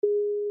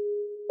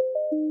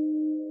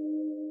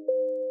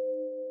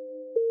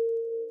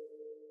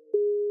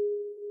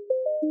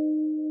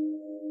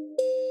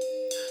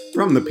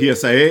From the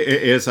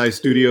PSIA ASI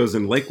studios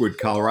in Lakewood,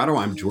 Colorado,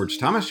 I'm George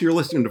Thomas. You're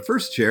listening to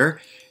First Chair,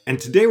 and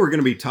today we're going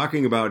to be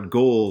talking about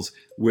goals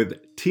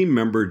with team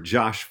member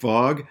Josh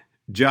Fogg.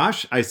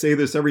 Josh, I say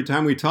this every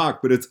time we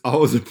talk, but it's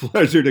always a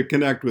pleasure to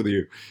connect with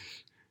you.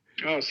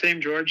 Oh,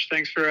 same, George.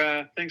 Thanks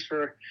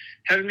for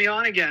having me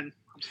on again.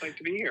 I'm psyched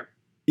to be here.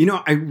 You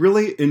know, I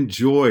really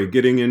enjoy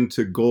getting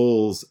into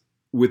goals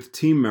with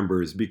team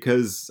members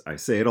because I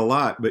say it a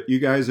lot, but you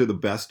guys are the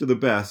best of the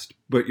best,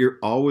 but you're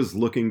always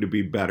looking to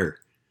be better.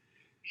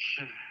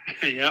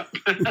 Yep.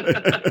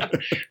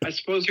 I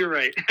suppose you're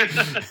right.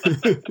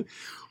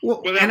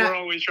 Well, we're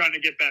always trying to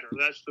get better.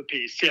 That's the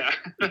piece. Yeah.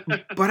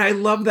 But I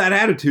love that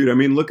attitude. I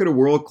mean, look at a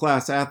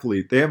world-class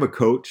athlete. They have a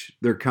coach.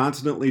 They're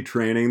constantly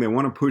training. They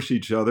want to push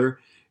each other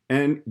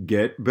and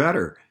get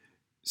better.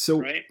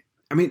 So, right.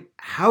 I mean,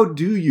 how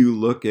do you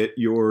look at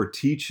your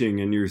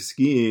teaching and your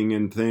skiing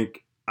and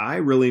think, I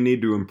really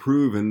need to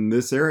improve in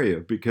this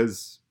area?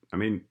 Because, I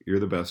mean, you're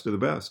the best of the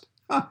best.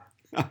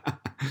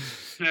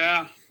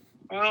 Yeah.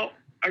 Well,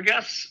 I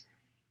guess,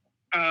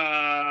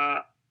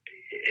 a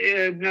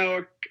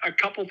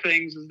couple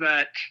things is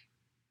that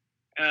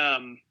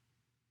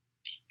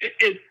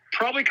it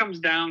probably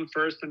comes down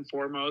first and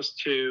foremost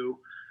to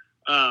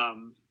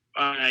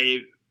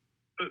I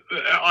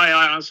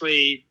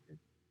honestly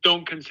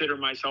don't consider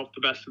myself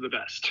the best of the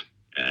best,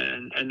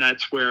 and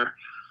that's where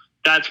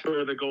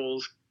the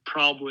goals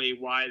probably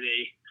why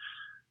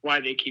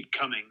they keep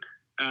coming,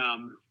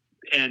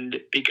 and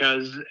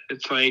because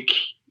it's like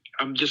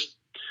I'm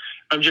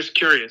just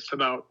curious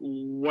about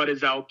what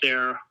is out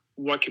there,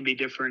 what can be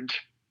different.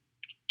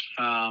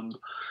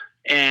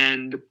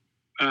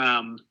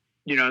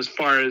 As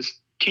far as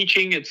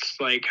teaching, it's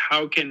like,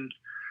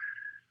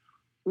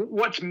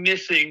 what's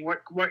missing?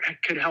 What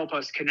could help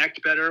us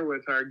connect better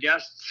with our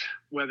guests,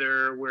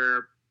 whether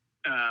we're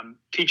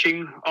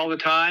teaching all the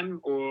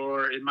time,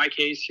 or in my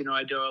case,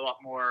 I do a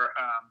lot more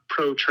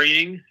pro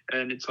training,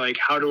 and it's like,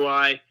 how do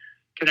I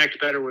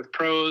connect better with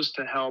pros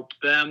to help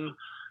them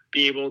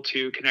be able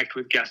to connect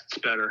with guests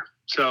better?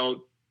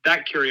 So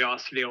that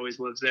curiosity always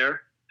lives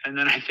there. And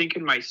then I think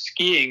in my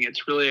skiing,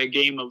 it's really a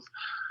game of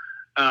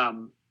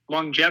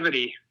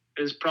longevity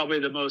is probably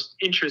the most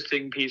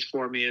interesting piece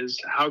for me, is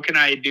how can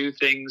I do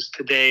things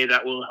today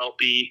that will help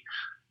me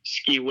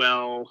ski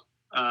well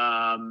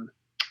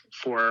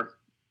for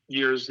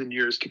years and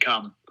years to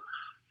come.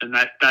 And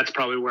that's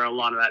probably where a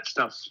lot of that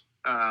stuff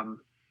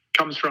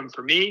comes from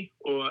for me,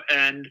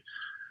 and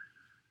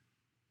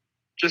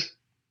just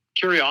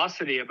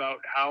curiosity about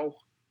how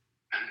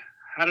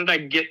did I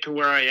get to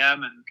where I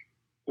am, and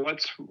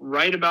what's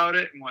right about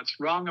it and what's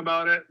wrong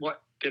about it.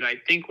 What did I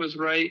think was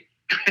right?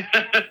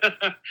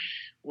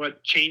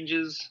 What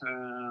changes?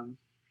 And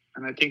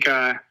I think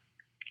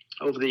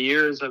over the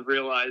years I've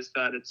realized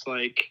that it's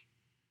like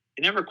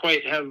you never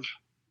quite have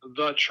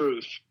the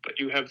truth, but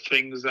you have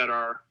things that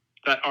are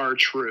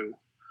true,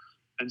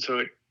 and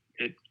so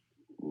it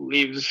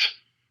leaves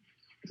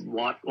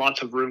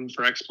lots of room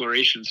for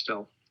exploration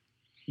still.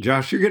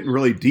 Josh, you're getting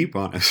really deep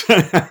on us.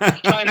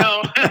 I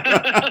know.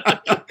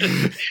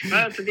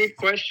 That's a deep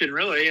question,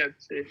 really.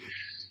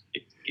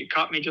 You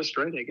caught me just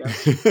right, I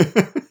guess.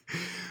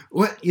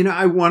 Well,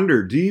 I wonder,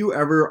 are you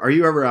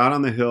ever out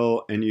on the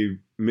hill and you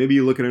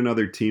look at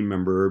another team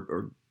member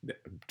or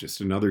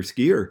just another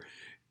skier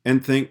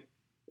and think,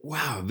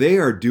 wow, they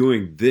are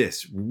doing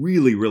this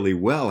really, really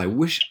well. I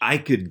wish I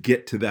could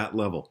get to that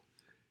level.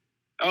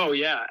 Oh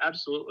yeah,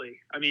 absolutely.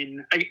 I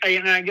mean,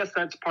 I guess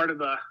that's part of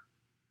the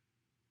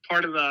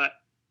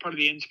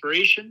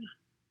inspiration.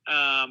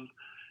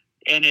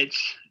 And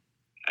it's,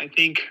 I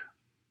think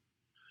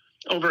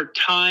over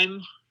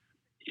time,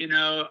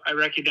 I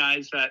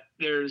recognize that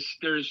there's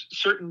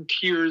certain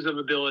tiers of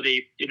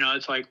ability.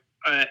 It's like,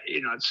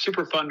 it's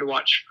super fun to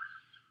watch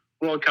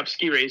World Cup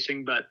ski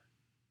racing, but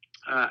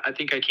I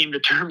think I came to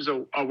terms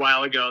a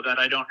while ago that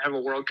I don't have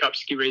a World Cup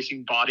ski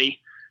racing body.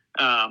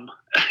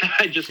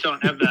 I just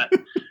don't have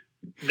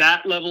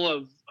that level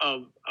of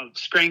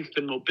strength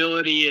and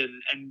mobility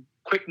and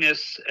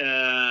quickness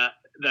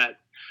that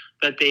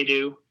they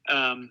do.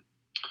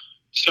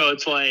 So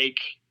it's like,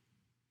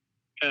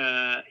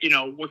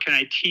 what can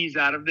I tease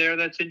out of there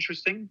that's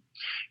interesting?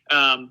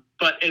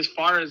 But as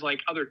far as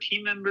like other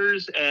team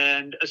members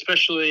and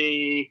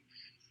especially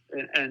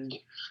and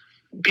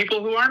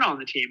people who aren't on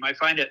the team, I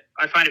find it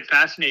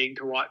fascinating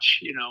to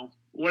watch,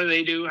 what do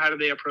they do? How do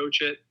they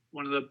approach it?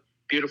 One of the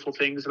beautiful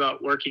things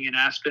about working in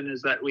Aspen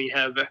is that we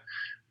have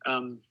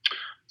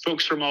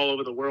folks from all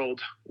over the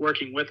world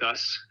working with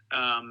us,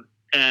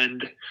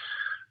 and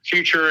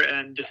future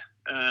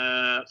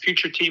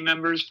team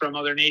members from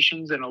other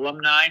nations and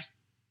alumni.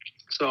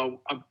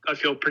 So I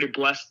feel pretty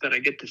blessed that I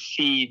get to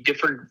see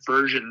different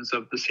versions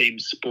of the same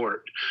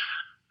sport,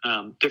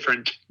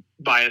 different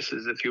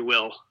biases, if you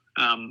will,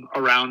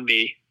 around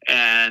me.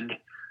 And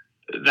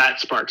that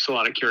sparks a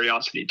lot of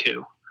curiosity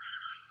too.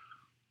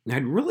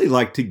 I'd really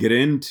like to get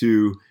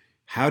into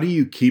how do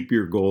you keep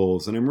your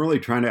goals? And I'm really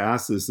trying to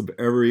ask this of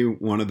every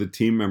one of the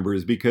team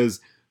members,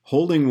 because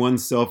holding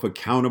oneself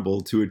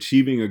accountable to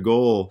achieving a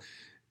goal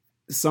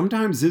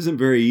sometimes isn't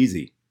very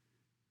easy.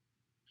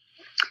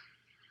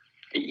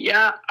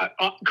 Yeah,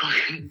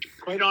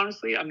 quite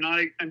honestly, I'm not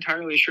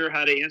entirely sure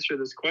how to answer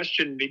this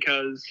question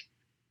because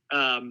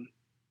for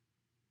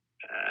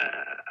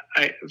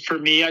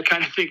me, I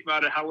kind of think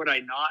about it, how would I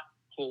not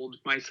hold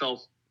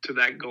myself to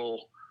that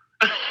goal?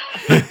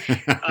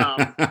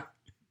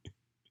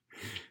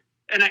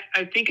 And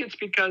I think it's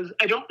because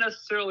I don't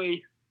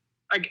necessarily,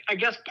 I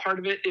guess part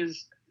of it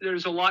is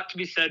there's a lot to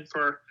be said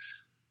for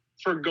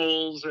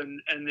goals and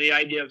the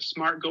idea of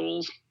SMART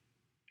goals.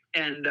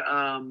 And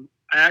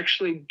I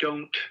actually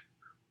don't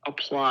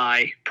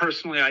apply.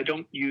 Personally, I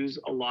don't use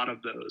a lot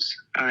of those.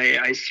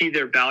 I see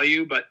their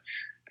value, but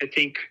I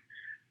think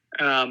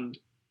I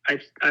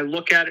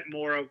look at it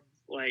more of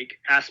like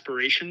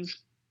aspirations.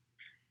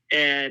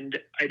 And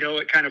I know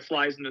it kind of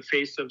flies in the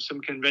face of some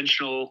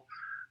conventional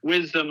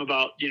wisdom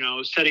about,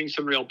 setting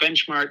some real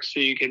benchmarks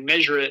so you can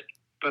measure it.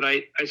 But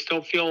I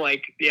still feel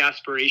like the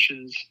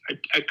aspirations,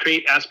 I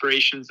create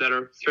aspirations that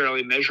are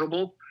fairly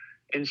measurable.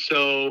 And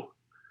so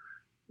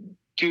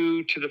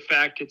due to the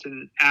fact it's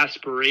an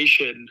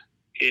aspiration,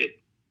 it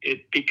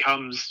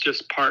becomes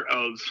just part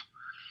of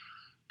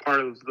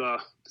the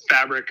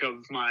fabric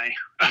of my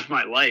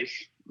life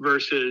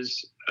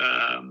versus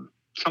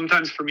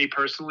sometimes for me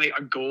personally,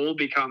 a goal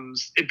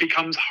becomes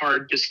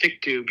hard to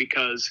stick to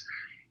because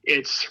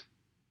it's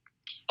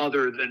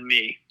other than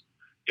me,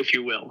 if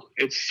you will.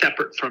 It's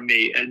separate from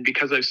me. And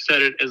because I've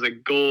set it as a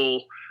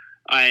goal,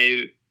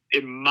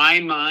 in my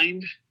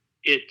mind,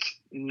 it's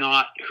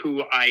not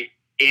who I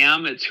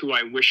am, it's who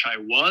I wish I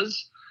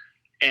was.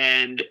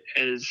 And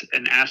as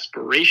an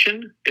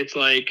aspiration, it's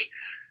like,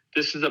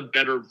 this is a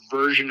better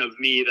version of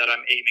me that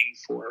I'm aiming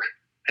for.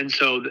 And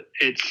so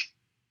it's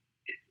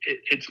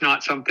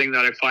not something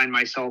that I find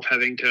myself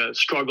having to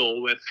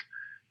struggle with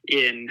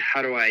in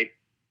how do I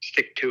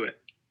stick to it.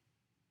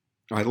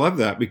 I love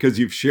that because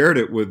you've shared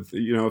it with,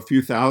 a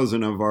few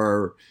thousand of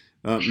our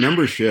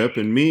membership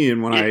and me.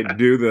 And when I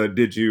do the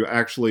Did You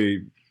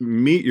Actually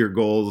Meet Your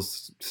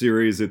Goals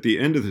series at the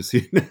end of the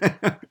season.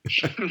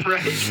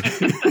 Right.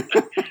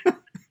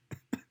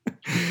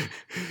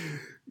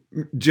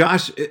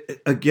 Josh,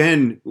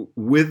 again,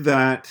 with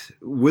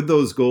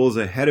those goals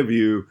ahead of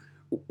you,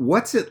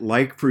 what's it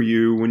like for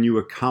you when you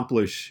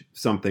accomplish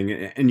something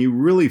and you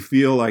really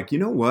feel like, you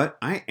know what,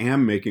 I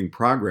am making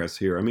progress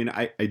here? I mean,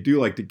 I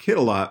do like to kid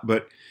a lot,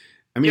 but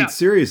I mean,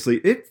 seriously,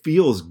 it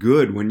feels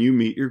good when you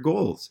meet your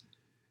goals.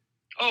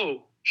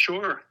 Oh,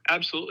 sure.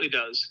 Absolutely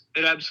does.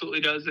 It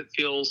absolutely does. It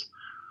feels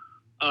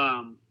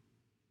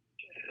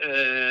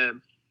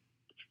it's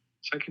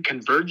like a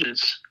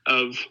convergence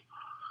of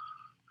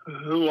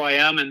who I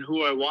am and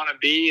who I want to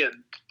be,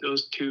 and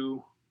those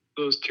two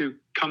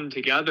come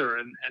together,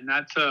 and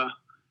that's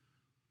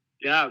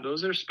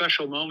those are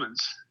special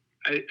moments.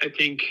 I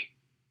think,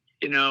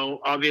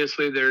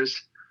 obviously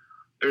there's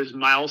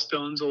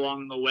milestones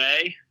along the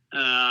way.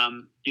 I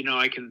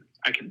can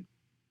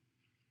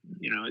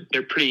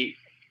they're pretty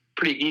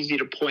easy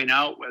to point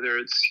out, whether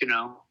it's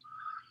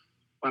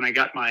when I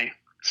got my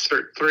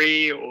Cert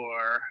 3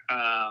 or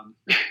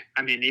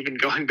even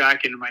going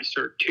back into my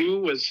Cert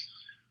 2 was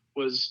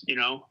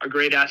a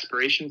great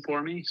aspiration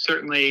for me.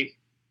 Certainly,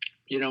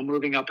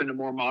 moving up into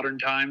more modern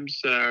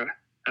times,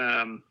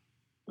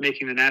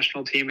 making the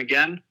national team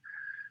again.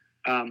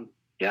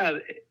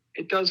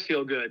 It does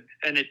feel good.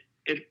 And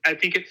I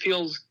think it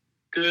feels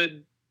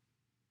good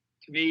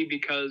to me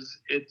because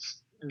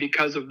it's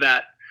because of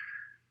that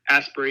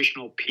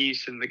aspirational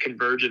piece and the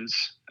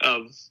convergence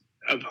of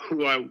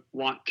who I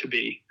want to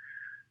be,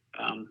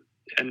 and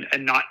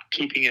not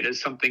keeping it as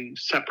something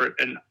separate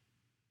and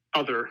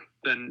other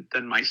than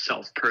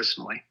myself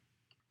personally.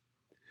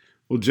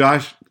 Well,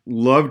 Josh,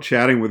 love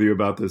chatting with you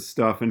about this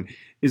stuff. And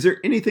is there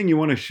anything you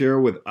want to share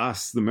with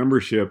us, the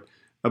membership,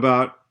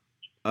 about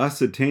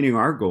us attaining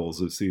our goals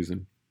this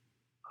season?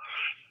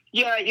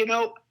 Yeah,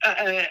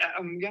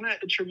 I'm going to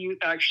attribute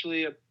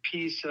actually a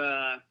piece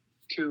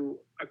to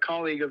a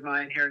colleague of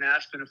mine here in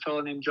Aspen, a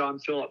fellow named John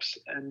Phillips.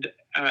 And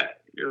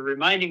you're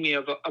reminding me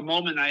of a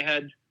moment I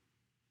had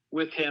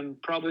with him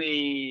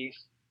probably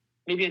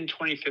maybe in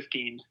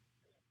 2015,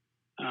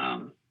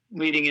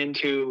 leading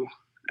into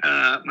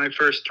my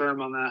first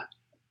term on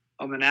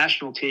the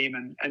national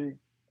team. And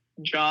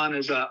John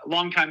is a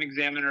longtime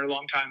examiner,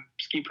 longtime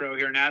ski pro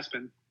here in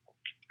Aspen.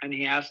 And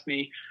he asked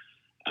me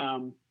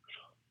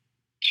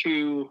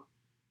to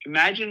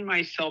imagine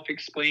myself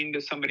explaining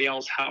to somebody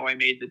else how I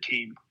made the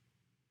team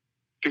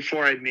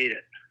before I'd made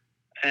it.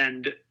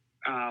 And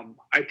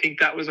I think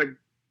that was a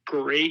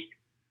great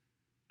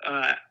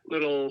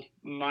little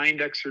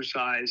mind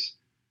exercise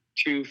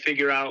to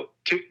figure out,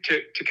 to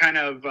kind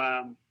of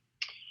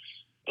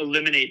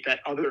eliminate that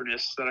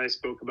otherness that I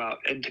spoke about,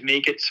 and to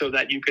make it so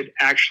that you could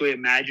actually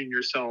imagine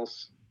yourself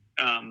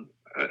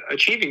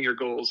achieving your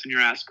goals and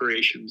your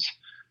aspirations.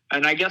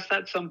 And I guess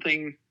that's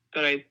something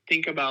that I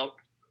think about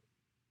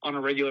on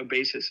a regular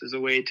basis as a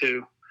way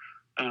to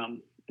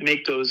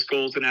make those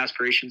goals and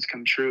aspirations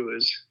come true.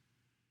 Is,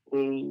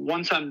 well,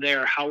 once I'm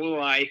there, how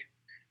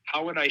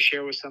would I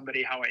share with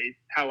somebody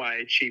how I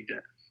achieved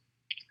it?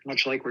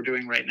 much like we're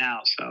doing right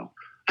now. So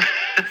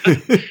I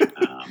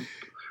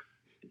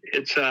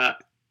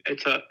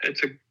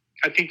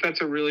think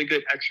that's a really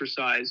good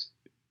exercise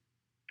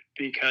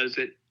because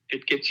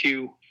it gets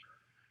you,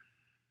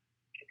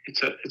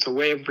 it's a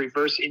way of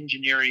reverse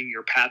engineering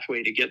your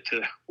pathway to get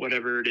to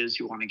whatever it is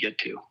you want to get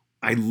to.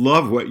 I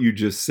love what you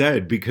just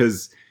said,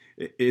 because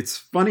it's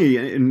funny,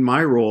 in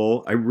my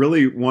role, I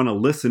really want to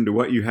listen to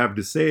what you have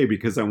to say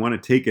because I want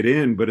to take it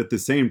in. But at the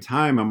same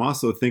time, I'm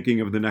also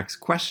thinking of the next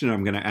question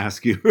I'm going to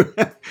ask you.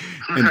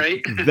 And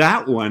right.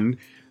 That one,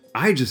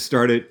 I just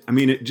started,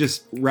 it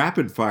just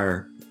rapid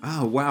fire.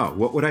 Oh, wow.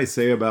 What would I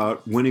say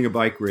about winning a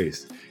bike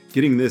race?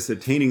 Getting this,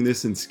 attaining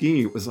this in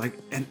skiing. It was like,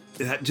 and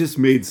that just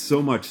made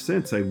so much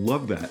sense. I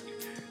love that.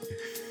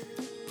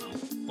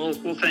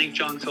 We'll thank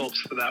John Phillips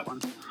for that one.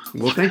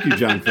 Well, thank you,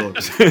 John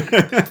Phillips.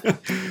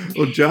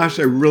 Well, Josh,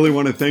 I really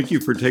want to thank you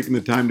for taking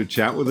the time to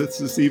chat with us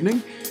this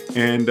evening,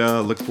 and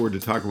look forward to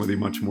talking with you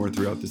much more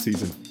throughout the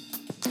season.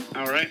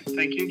 All right.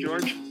 Thank you,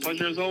 George.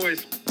 Pleasure as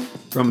always.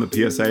 From the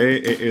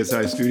PSIA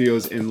ASI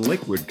studios in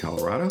Lakewood,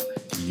 Colorado,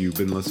 you've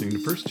been listening to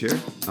First Chair.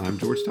 I'm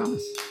George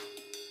Thomas.